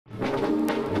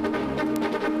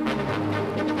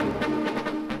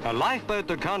A lifeboat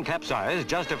that can't capsize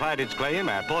justified its claim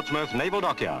at Portsmouth Naval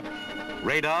Dockyard.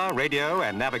 Radar, radio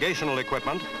and navigational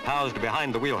equipment housed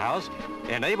behind the wheelhouse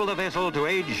enable the vessel to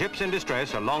aid ships in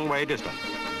distress a long way distant.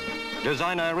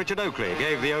 Designer Richard Oakley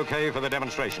gave the OK for the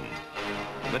demonstration.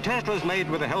 The test was made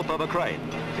with the help of a crane,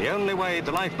 the only way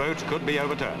the lifeboats could be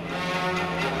overturned.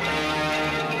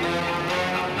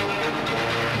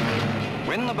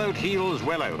 When the boat heels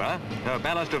well over, her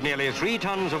ballast of nearly 3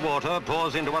 tons of water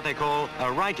pours into what they call a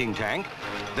righting tank,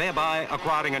 thereby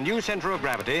acquiring a new center of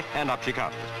gravity, and up she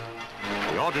comes.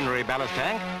 The ordinary ballast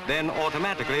tank then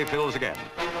automatically fills again.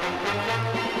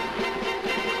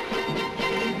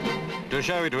 To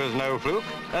show it was no fluke,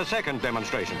 a second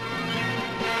demonstration.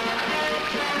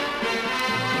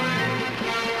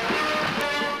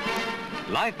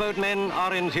 Lifeboat men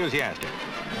are enthusiastic.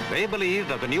 They believe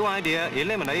that the new idea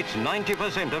eliminates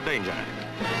 90% of danger.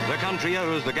 The country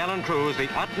owes the gallant crews the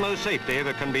utmost safety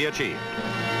that can be achieved.